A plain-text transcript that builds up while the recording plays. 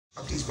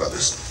Of these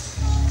brothers.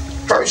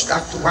 First,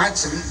 Dr.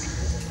 Watson,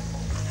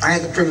 I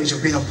had the privilege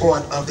of being a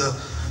part of the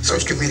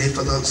search committee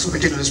for the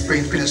superintendent of the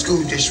Springs Independent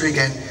School District,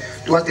 and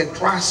throughout that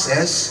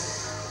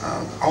process,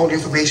 all the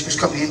information was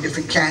coming in,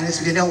 different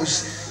candidates. And then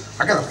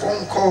I got a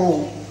phone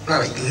call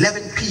like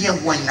 11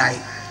 p.m. one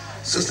night.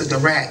 Sister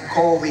Durant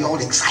called me all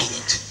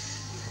excited.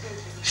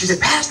 She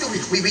said, Pastor,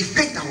 we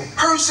picked our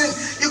person.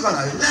 You're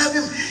gonna love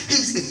him.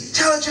 He's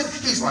intelligent,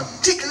 he's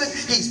articulate,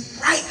 he's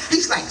bright,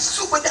 he's like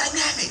super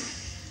dynamic.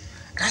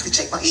 I had to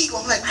check my ego.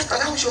 I'm like, I thought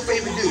I was your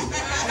favorite dude.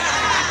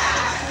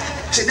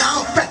 She said,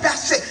 no,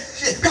 Pastor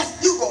said, Pastor,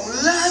 you gonna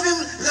love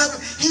him.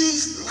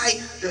 He's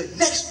like the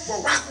next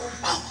Barack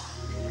Obama.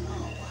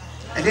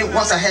 And then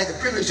once I had the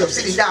privilege of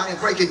sitting down and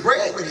breaking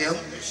bread with him,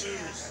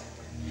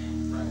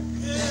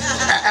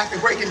 after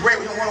breaking bread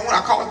with him one-on-one,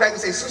 I called back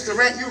and said, Sister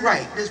Rand, you're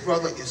right. This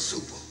brother is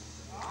super.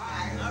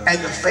 And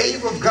the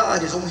favor of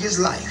God is on his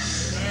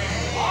life.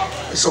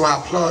 And so I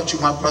applaud you,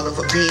 my brother,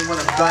 for being one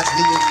of God's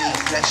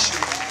leaders. Bless you.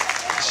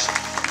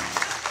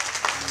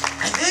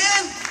 And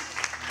then,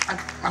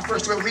 my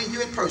first time meeting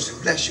you in person,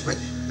 bless you. But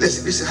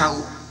listen, this is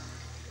how,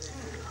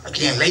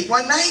 again, late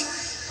one night,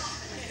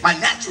 my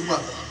natural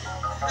mother,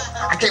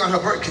 I came on her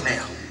birth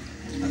canal.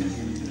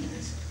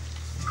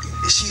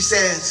 And she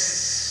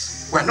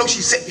says, well, I know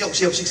she said,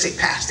 she said,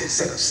 Pastor,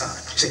 instead of son.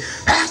 She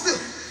said, Pastor,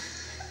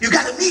 you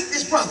got to meet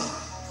this brother.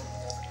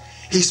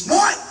 He's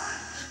smart,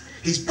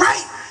 he's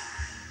bright,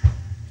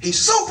 he's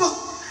super.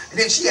 And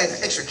then she had an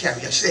extra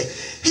caveat. She said,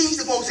 he's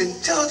the most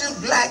intelligent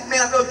black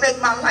man I've ever met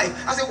in my life.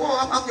 I said, well,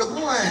 I'm your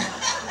boy.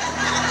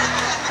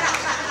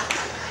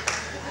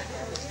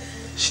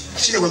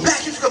 She said, when Black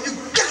History come, you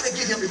got to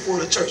get him before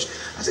the church.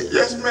 I said,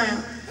 yes,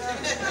 ma'am.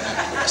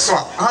 So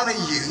I honor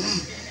you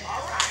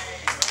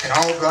and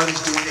all God is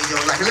doing in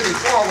your life. Looking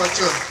forward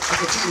to a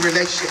continued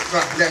relationship.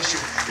 God bless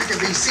you. You can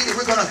be seated.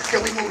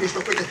 Can we move this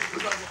real quick?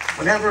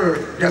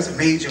 Whenever there's a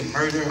major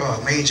murder or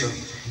a major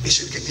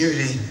issue in the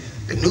community,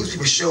 the news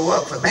people show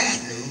up for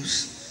bad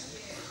news.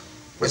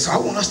 But so I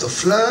want us to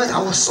flood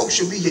our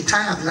social media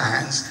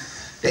timelines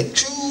that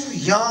two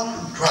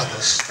young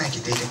brothers, thank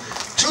you, Deacon,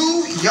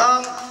 two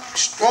young,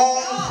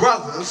 strong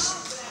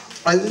brothers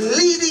are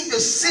leading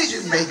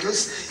decision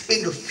makers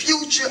in the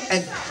future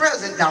and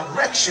present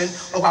direction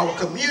of our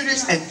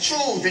communities and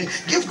children.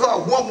 Give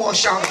God one more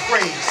shout of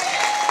praise.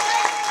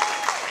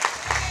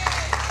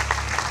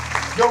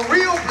 The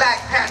real Black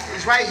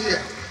Panthers right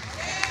here.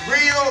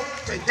 Real,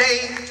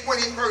 today,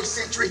 21st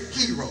century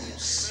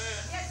heroes.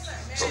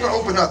 So I'm going to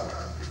open up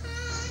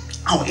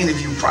our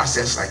interview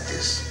process like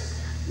this.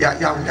 Y'all,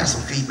 we got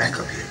some feedback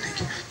up here. Thank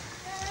you.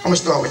 I'm going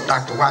to start with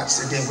Dr.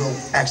 Watson, then we'll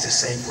ask the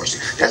same question.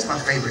 That's my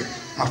favorite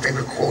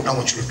quote, and I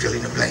want you to fill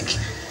in the blank.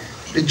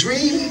 The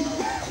dream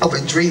of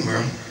a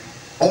dreamer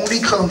only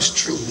comes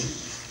true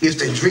if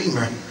the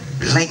dreamer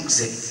blanks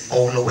it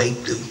all the way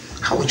through.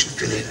 How would you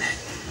fill in that?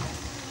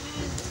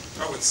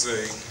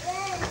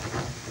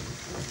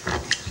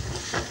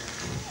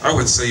 I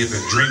would say if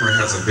a dreamer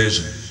has a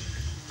vision,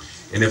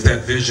 and if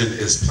that vision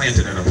is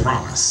planted in a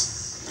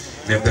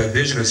promise, and if that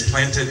vision is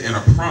planted in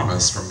a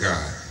promise from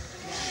God,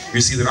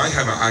 you see that I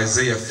have an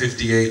Isaiah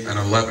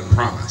 58:11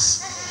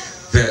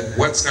 promise that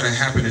what's going to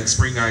happen in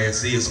Spring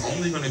ISD is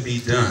only going to be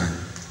done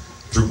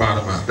through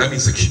bottom up. That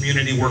means the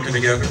community working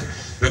together.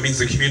 That means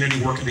the community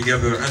working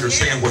together to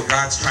understand what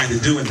God's trying to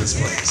do in this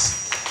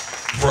place.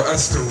 For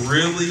us to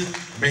really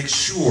make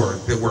sure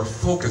that we're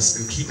focused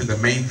in keeping the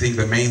main thing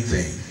the main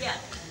thing. Yeah.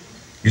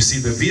 You see,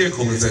 the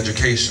vehicle is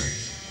education.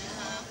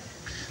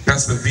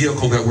 That's the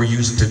vehicle that we're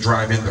using to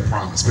drive in the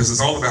promise. Because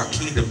it's all about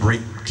kingdom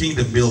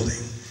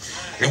building.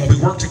 And when we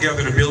work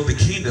together to build the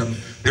kingdom,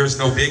 there's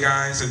no big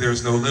eyes and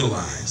there's no little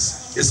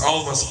eyes. It's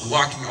all of us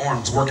locking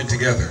arms, working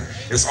together.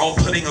 It's all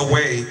putting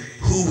away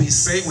who we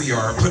say we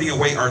are, putting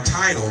away our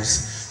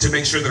titles to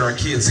make sure that our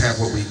kids have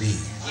what we need.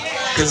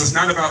 Because it's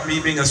not about me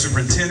being a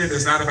superintendent,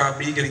 it's not about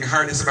me getting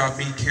hired, it's about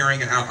me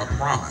carrying out a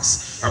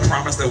promise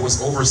that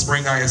was over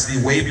Spring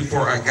ISD way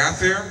before I got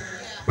there,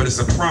 but it's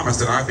a promise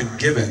that I've been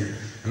given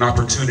an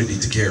opportunity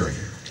to carry.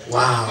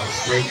 Wow,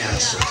 great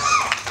answer.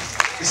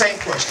 The same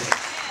question.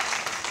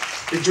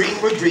 The dream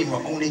of a dreamer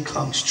only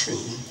comes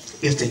true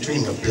if the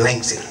dreamer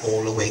blanks it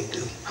all the way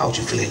through. How would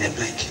you fill in that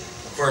blank?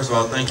 First of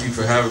all, thank you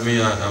for having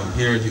me. I'm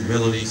here in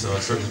humility, so I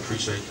certainly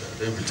appreciate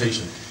the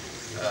invitation.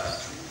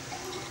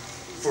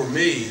 For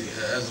me,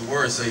 as the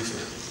word says,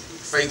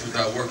 faith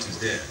without works is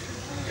dead.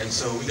 And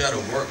so we got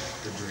to work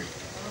the dream.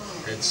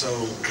 And so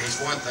it's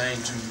one thing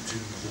to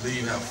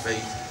believe, have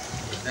faith,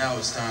 but now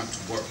it's time to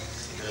work.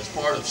 As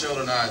part of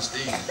Sheldon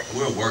ISD,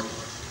 we're working.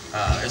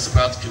 It's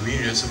about the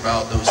community, it's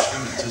about those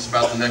students, it's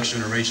about the next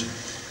generation.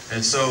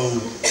 And so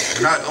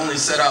we not only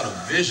set out a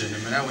vision, I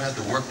mean, now we have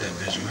to work that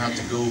vision. We have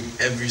to go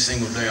every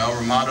single day.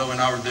 Our motto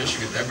in our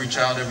district is every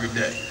child, every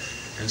day.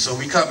 And so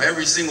we come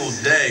every single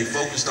day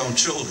focused on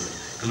children.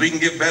 Because we can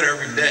get better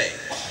every day.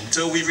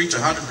 Until we reach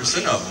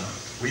 100% of them,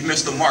 we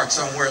miss the mark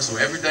somewhere. So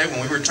every day when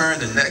we return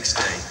the next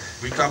day,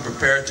 we come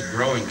prepared to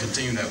grow and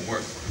continue that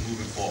work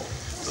moving forward.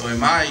 So in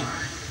my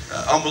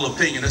humble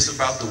opinion, it's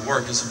about the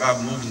work. It's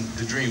about moving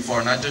the dream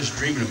forward, not just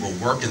dreaming, but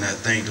working that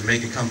thing to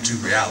make it come to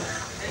reality.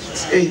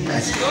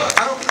 Amen.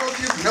 I don't know if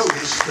you've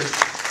noticed, but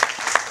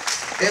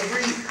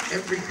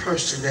every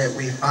person that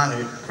we've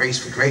honored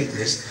Grace for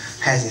Greatness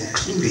has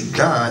included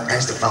God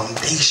as the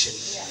foundation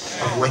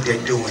of what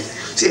they're doing.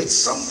 See, at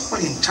some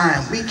point in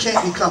time, we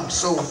can't become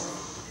so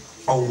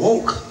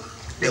awoke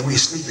that we're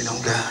sleeping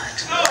on God.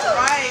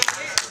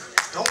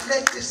 Don't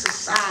let this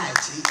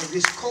society and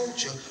this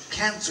culture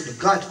cancel the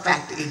God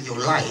factor in your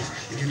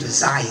life if you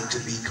desire to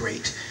be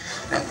great.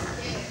 Now,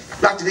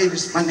 Dr.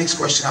 Davis, my next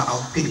question,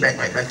 I'll piggyback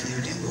right back to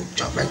you, then we'll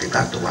jump back to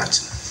Dr.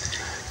 Watson.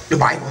 The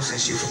Bible,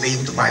 since you're familiar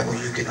with the Bible,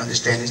 you can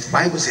understand this. The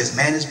Bible says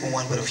man is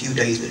born but a few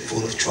days but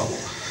full of trouble.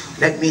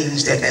 That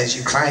means that as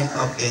you climb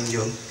up in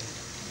your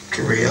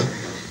career,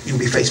 you'll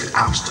be faced with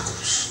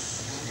obstacles.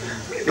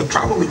 The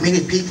problem with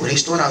many people, they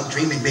start out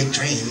dreaming big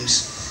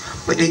dreams,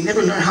 but they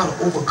never learn how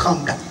to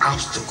overcome the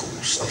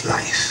obstacles of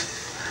life.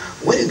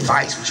 What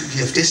advice would you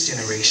give this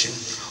generation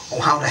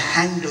on how to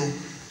handle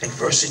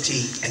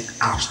adversity and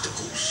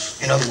obstacles?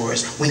 In other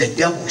words, when the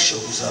devil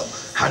shows up,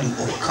 how do you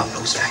overcome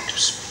those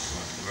factors?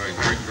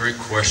 Great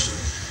question.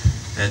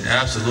 And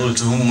absolutely,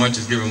 to whom much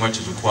is given, much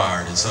is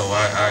required. And so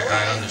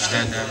I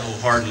understand that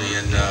wholeheartedly.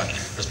 And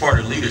as part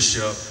of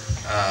leadership,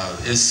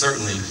 it's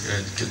certainly,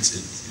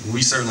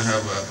 we certainly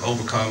have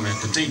overcome and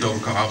continue to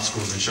overcome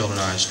obstacles in Sheldon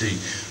ISD.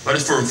 But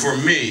it's for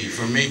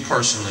me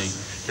personally,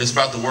 it's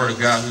about the Word of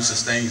God who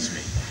sustains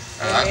me.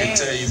 I can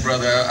tell you,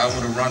 brother, I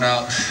would have run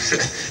out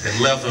and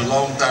left a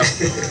long time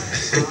ago.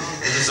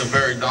 It's a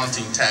very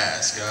daunting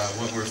task,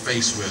 what we're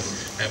faced with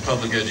in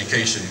public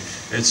education.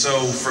 And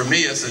so for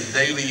me, it's a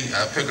daily,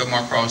 I pick up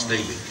my cross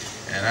daily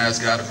and I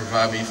ask God to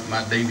provide me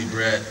my daily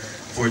bread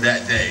for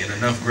that day and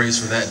enough grace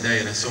for that day.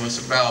 And so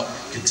it's about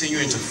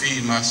continuing to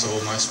feed my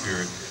soul, my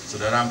spirit, so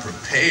that I'm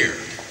prepared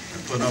and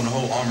put on the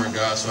whole armor of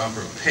God, so I'm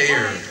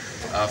prepared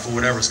for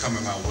whatever's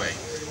coming my way.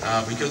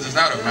 Because it's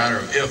not a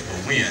matter of if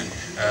but when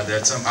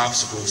that some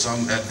obstacle,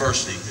 some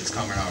adversity is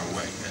coming our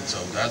way. And so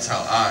that's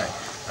how I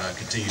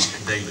continue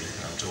daily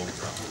to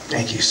overcome.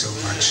 Thank you so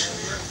much.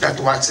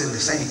 Dr. Watson, the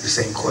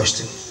same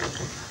question.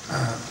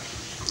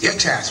 Your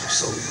task was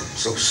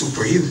so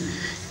super.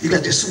 You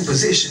got this super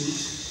position.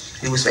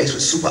 You was faced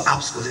with super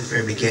obstacles at the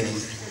very beginning,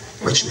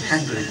 but you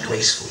handled it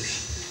gracefully.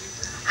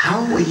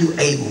 How were you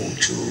able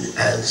to,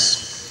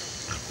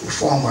 as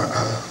former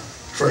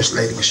First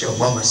Lady Michelle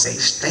Obama say,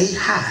 stay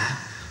high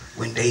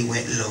when they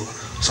went low?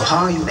 So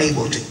how are you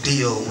able to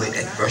deal with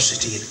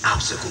adversity and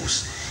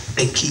obstacles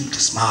and keep the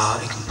smile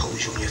and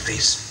composure on your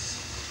face?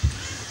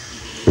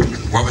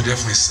 Well, I would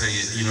definitely say,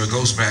 it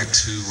goes back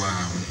to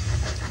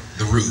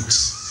the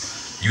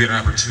roots. You had an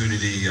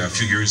opportunity a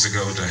few years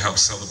ago to help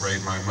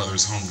celebrate my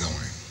mother's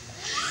homegoing.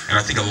 And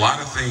I think a lot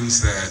of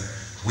things that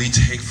we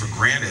take for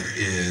granted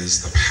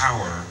is the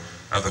power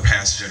of the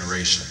past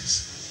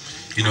generations.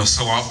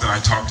 So often I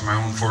talk to my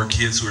own 4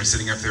 kids who are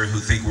sitting up there who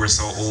think we're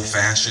so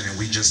old-fashioned and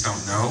we just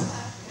don't know.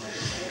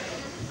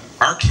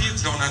 Our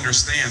kids don't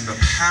understand the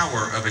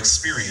power of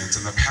experience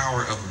and the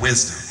power of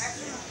wisdom.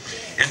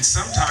 And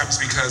sometimes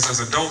because as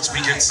adults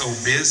we get so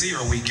busy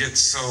or we get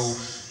so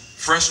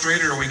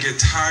frustrated or we get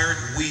tired,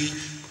 we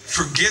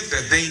forget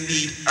that they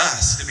need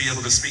us to be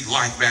able to speak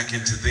life back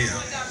into them.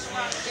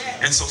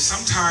 And so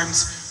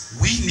sometimes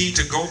we need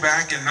to go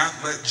back and not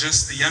let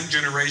just the young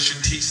generation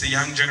teach the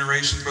young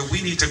generation, but we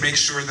need to make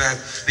sure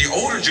that the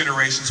older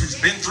generations who's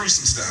been through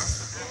some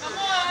stuff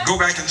go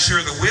back and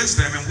share the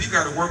wisdom, and we've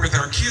got to work with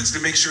our kids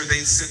to make sure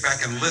they sit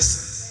back and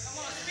listen.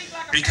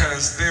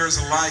 Because there's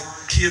a lot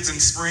of kids in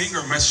spring,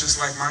 or much just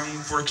like my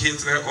own 4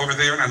 kids over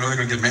there, and I know they're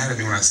going to get mad at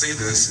me when I say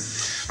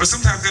this, but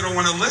sometimes they don't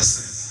want to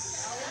listen.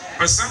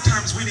 But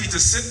sometimes we need to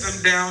sit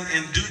them down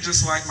and do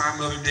just like my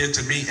mother did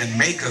to me and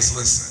make us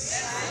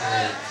listen.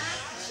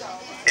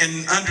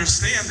 And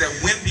understand that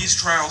when these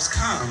trials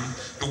come,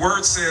 the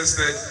word says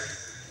that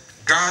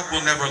God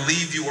will never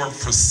leave you or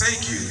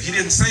forsake you. He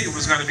didn't say it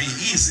was going to be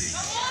easy.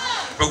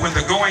 But when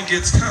the going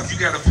gets tough, you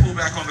got to pull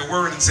back on the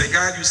word and say,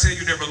 God, you said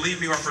you never leave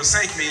me or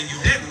forsake me, and you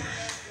didn't.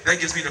 That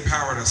gives me the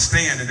power to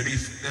stand and to be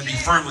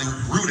firmly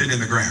rooted in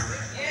the ground.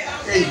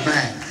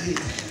 Amen.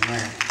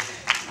 Amen.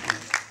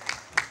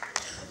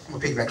 I'm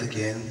going to pick back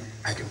again.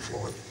 I can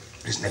forward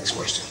this next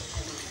question.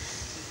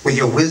 With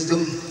your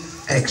wisdom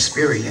and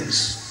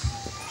experience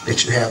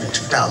that you have in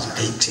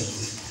 2018,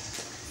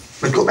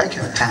 but go back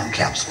in a time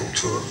capsule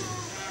to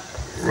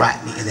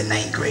Rodney in the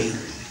 9th grade,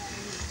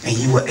 and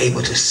you were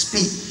able to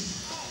speak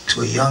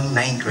to a young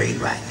 9th grade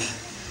Rodney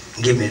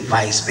and give him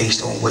advice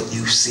based on what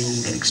you've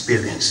seen and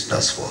experienced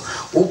thus far.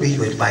 What would be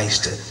your advice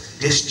to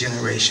this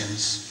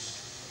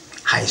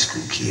generation's high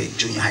school kid,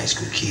 junior high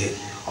school kid,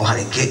 on how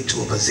to get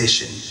to a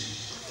position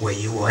where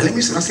you are? And let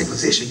me say, when I say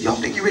position, you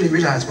don't think you really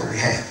realize what we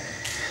have.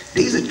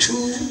 These are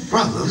 2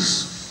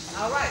 brothers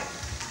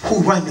who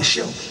run the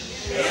show.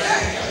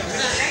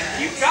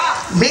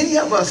 Many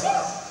of us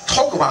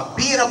talk about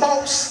being a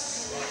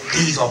boss.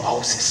 These are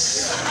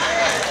bosses.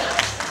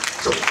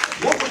 So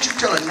what would you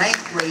tell a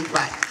 9th grade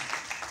Rodney?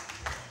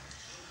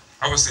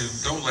 I would say,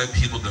 don't let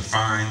people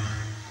define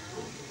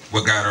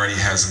what God already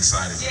has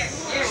inside of you.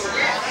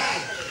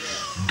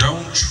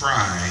 Don't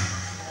try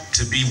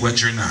to be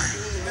what you're not.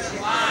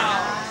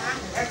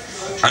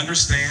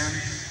 Understand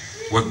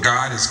what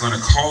God is going to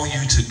call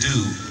you to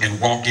do and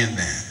walk in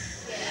that.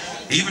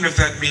 Even if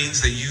that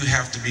means that you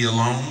have to be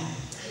alone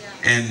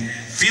and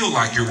feel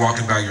like you're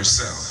walking by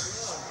yourself.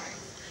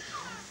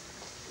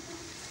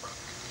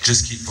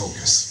 Just keep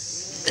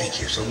focused.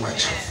 Thank you so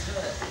much.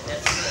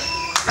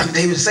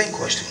 David, the same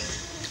question.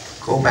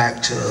 Go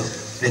back to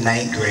the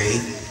 9th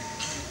grade.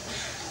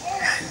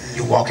 And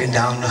you're walking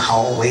down the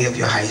hallway of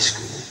your high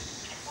school.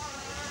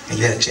 And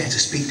you had a chance to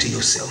speak to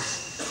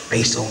yourself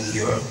based on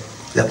your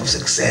level of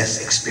success,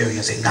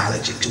 experience, and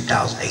knowledge in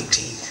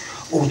 2018.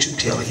 What would you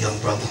tell a young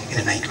brother in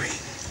the 9th grade?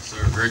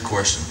 Sir, great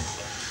question.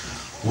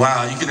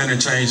 Wow, you can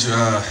interchange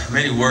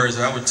many words.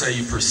 I would tell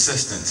you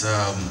persistence.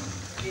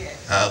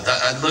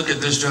 I look at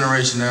this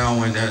generation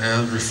now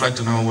and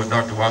reflecting on what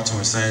Dr. Watson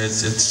was saying,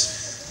 it's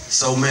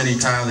so many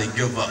times they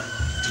give up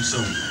too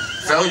soon.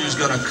 Failure's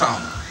gonna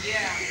come.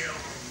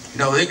 You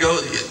know, they go,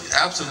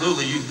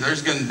 absolutely,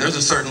 there's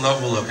a certain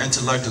level of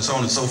intellect and so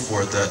on and so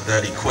forth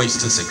that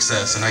equates to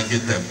success, and I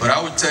get that. But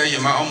I would tell you,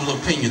 in my humble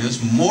opinion,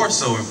 it's more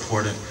so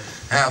important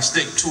to have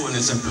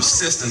stick-to-itness and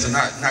persistence and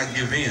not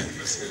give in.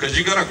 Because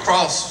you're gonna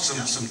cross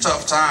some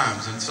tough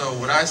times. And so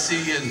what I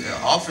see,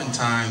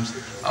 oftentimes,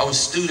 our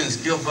students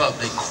give up,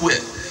 they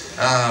quit,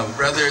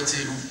 whether it's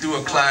through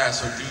a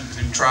class or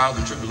through trials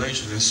and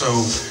tribulations. And so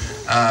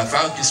if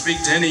I could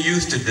speak to any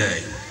youth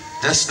today,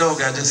 just know,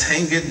 guys, just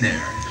hang in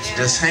there.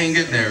 Just hang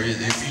in there.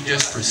 If you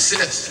just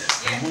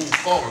persist and move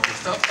forward,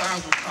 because tough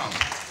times will come.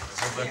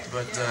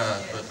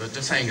 But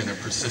just hang in there,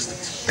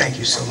 persistence. Thank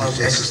you so much.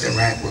 Assistant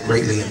Rand was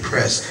greatly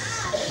impressed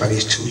by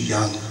these two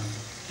young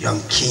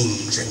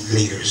kings and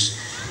leaders.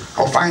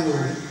 Our final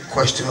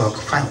question or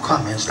final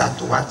comments,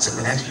 Dr. Watson,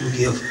 when after you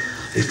give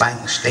a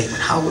final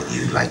statement, how would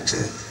you like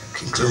to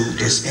conclude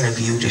this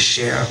interview? Just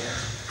share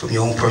from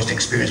your own personal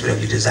experience,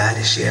 whatever you desire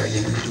to share, and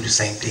then we can do the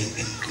same thing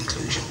in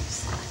conclusion.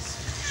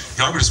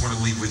 I just want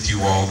to leave with you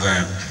all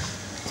that,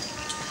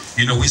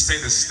 you know, we say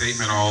this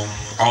statement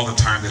all the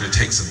time that it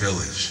takes a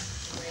village.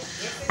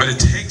 But it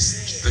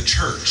takes the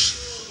church,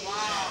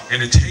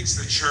 and it takes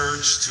the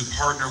church to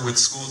partner with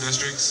school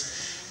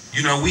districts.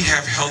 You know, we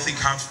have healthy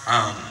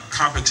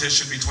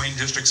competition between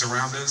districts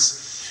around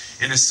us,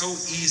 and it's so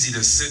easy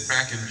to sit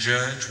back and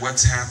judge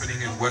what's happening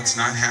and what's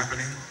not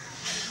happening.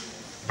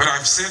 But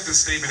I've said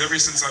this statement ever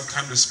since I've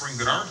come to Spring,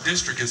 that our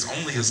district is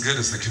only as good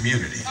as the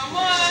community.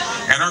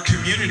 And our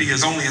community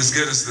is only as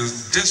good as the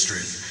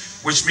district,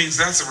 which means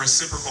that's a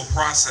reciprocal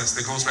process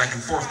that goes back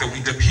and forth, that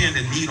we depend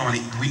and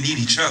we need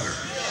each other.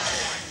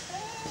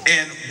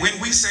 And when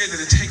we say that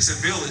it takes a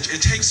village,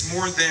 it takes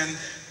more than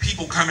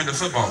people coming to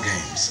football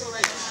games.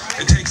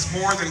 It takes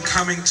more than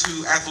coming to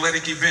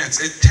athletic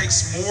events. It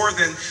takes more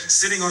than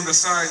sitting on the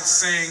side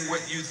saying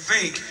what you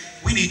think.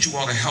 We need you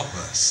all to help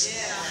us.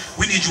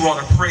 We need you all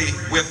to pray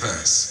with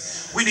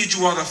us. We need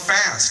you all to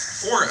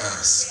fast for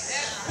us.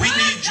 We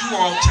need you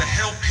all to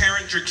help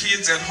parent your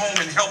kids at home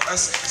and help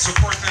us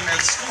support them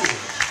at school.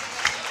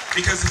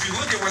 Because if you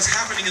look at what's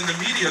happening in the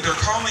media, they're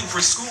calling for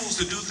schools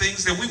to do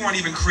things that we weren't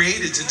even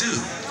created to do.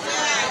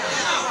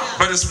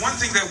 But it's one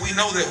thing that we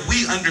know, that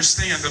we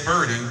understand the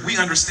burden,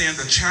 we understand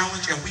the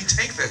challenge, and we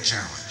take that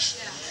challenge.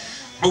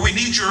 But we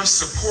need your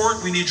support,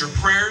 we need your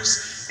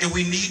prayers, and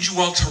we need you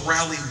all to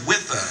rally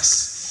with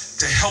us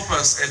to help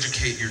us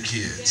educate your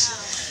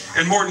kids.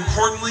 And more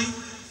importantly,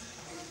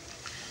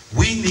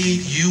 we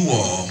need you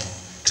all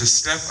to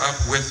step up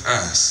with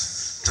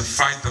us to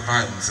fight the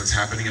violence that's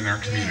happening in our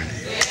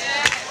community.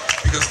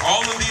 Because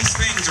all of these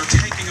things are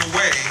taking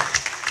away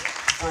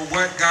for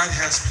what God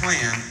has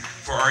planned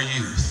for our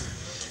youth.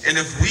 And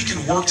if we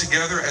can work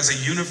together as a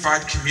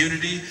unified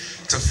community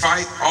to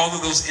fight all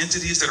of those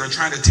entities that are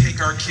trying to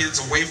take our kids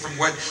away from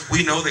what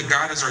we know that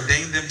God has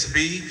ordained them to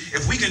be,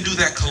 if we can do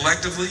that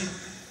collectively,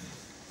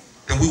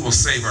 then we will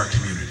save our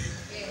community.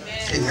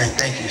 Amen.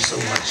 Thank you so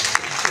much.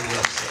 So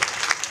well said.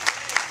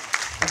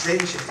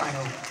 Ladies, your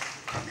final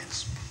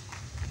comments.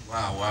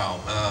 Wow.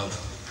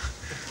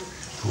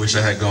 I wish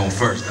I had gone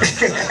first.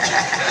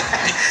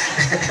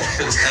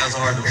 That's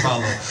hard to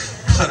follow.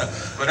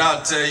 But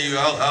I'll tell you,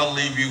 I'll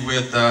leave you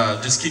with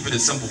just keeping it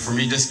simple for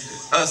me.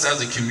 Just us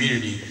as a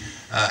community,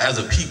 as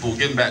a people,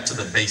 getting back to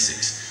the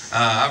basics.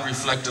 I've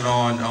reflected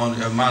on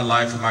my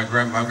life, and my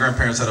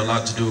grandparents had a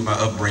lot to do with my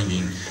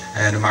upbringing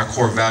and my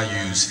core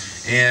values.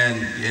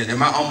 And in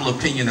my humble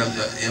opinion,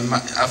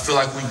 I feel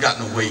like we've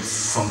gotten away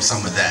from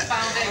some of that.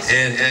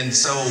 And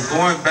so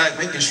going back,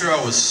 making sure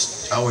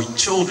our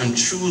children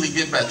truly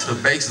get back to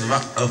the basics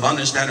of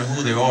understanding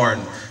who they are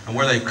and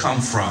where they've come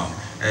from.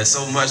 And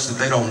so much that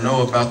they don't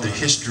know about the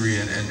history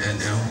and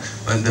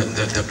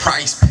the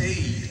price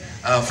paid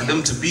for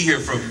them to be here,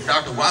 for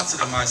Dr. Watson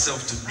and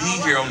myself to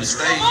be here on the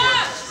stage,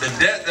 the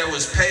debt that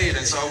was paid.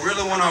 And so I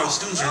really want our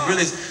students to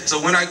really, so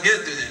when I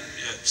get to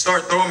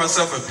start throwing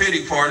myself a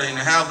pity party and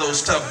have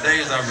those tough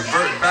days, I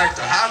revert back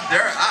to how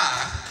dare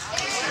I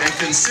And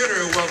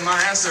considering what my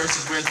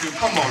ancestors went through,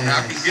 come on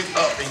now, I can get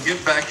up and get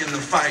back in the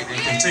fight and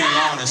continue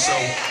on. And so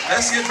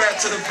let's get back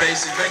to the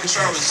basics, making sure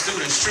our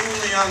students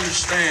truly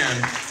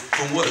understand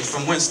from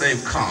whence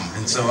they've come.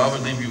 And so I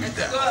would leave you with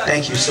that.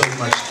 Thank you so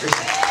much.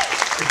 Listen,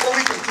 before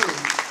we conclude,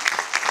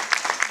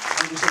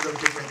 I'm just a little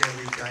different than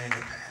we've done in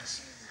the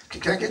past.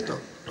 Can I get the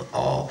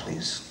all,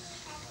 please?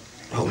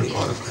 The holy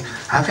oil of God.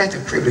 I've had the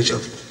privilege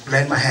of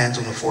laying my hands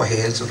on the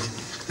foreheads of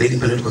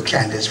leading political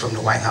candidates from the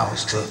White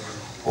House to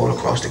all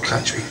across the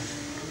country.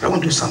 But I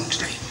want to do something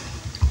today,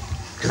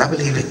 because I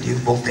believe that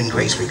you've both been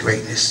graced with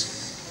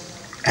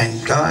greatness,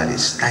 and God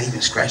has not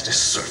even scratched the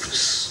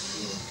surface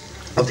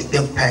of the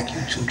impact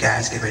you two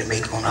guys get ready to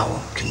make on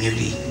our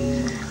community.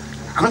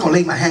 I'm not going to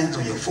lay my hands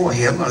on your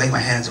forehead. I'm going to lay my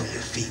hands on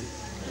your feet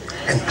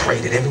and pray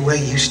that everywhere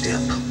you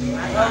step.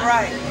 All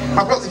right.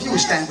 My brother, if you would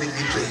stand with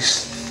me,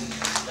 please.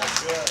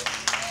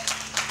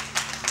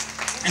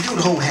 And you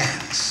would hold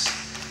hands,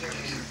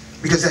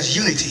 because there's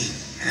unity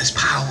and there's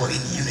power in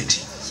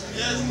unity.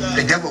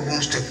 The devil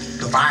wants to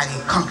divide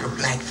and conquer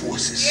black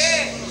forces.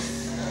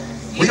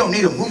 We don't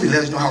need a movie to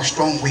let us know how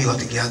strong we are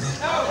together.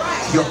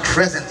 Your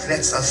presence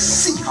lets us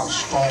see how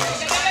strong we are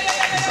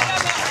together.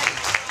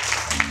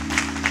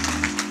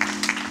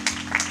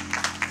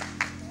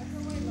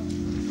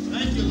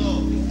 Thank you,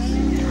 Lord.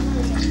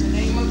 In the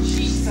name of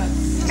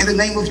Jesus. In the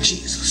name of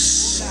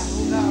Jesus.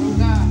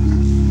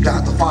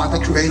 God the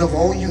Father, creator of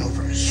all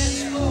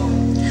universe.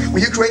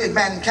 When you created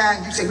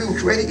mankind, you said we were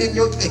created in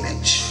your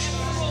image.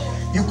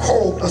 You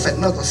called us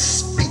another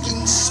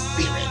speaking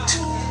spirit.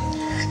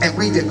 And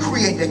we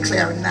decree and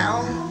declare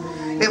now,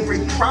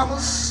 every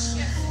promise,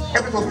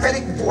 every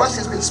prophetic voice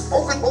has been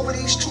spoken over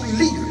these two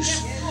leaders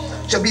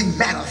shall be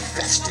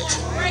manifested.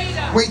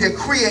 We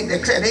decree and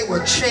declare they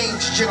will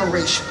change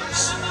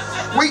generations.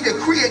 We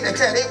decree and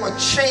declare they will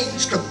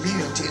change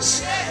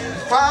communities.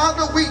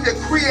 Father, we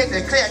decree and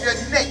declare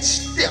the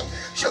next step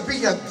shall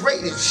be the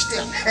greatest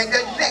step, and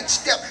the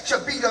next step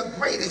shall be the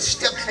greatest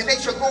step, and they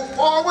shall go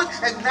forward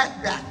and not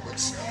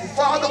backwards.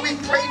 Father, we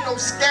pray no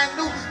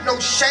scandal, no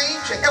shame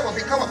shall ever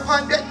become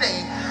upon that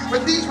name.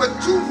 But these were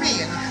two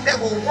men that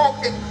will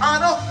walk in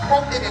honor,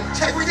 walk in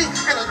integrity,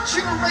 and a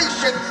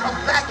generation of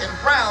black and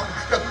brown,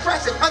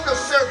 depressed and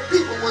underserved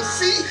people will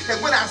see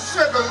that when I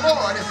serve the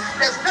Lord,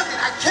 there's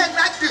nothing I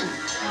cannot do.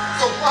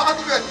 So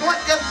Father, we anoint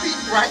their feet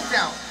right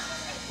now.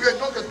 We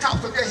anoint the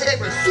tops of their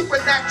head with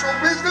supernatural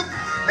wisdom.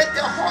 Let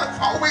their hearts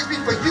always be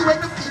for you and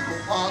the people,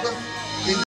 Father.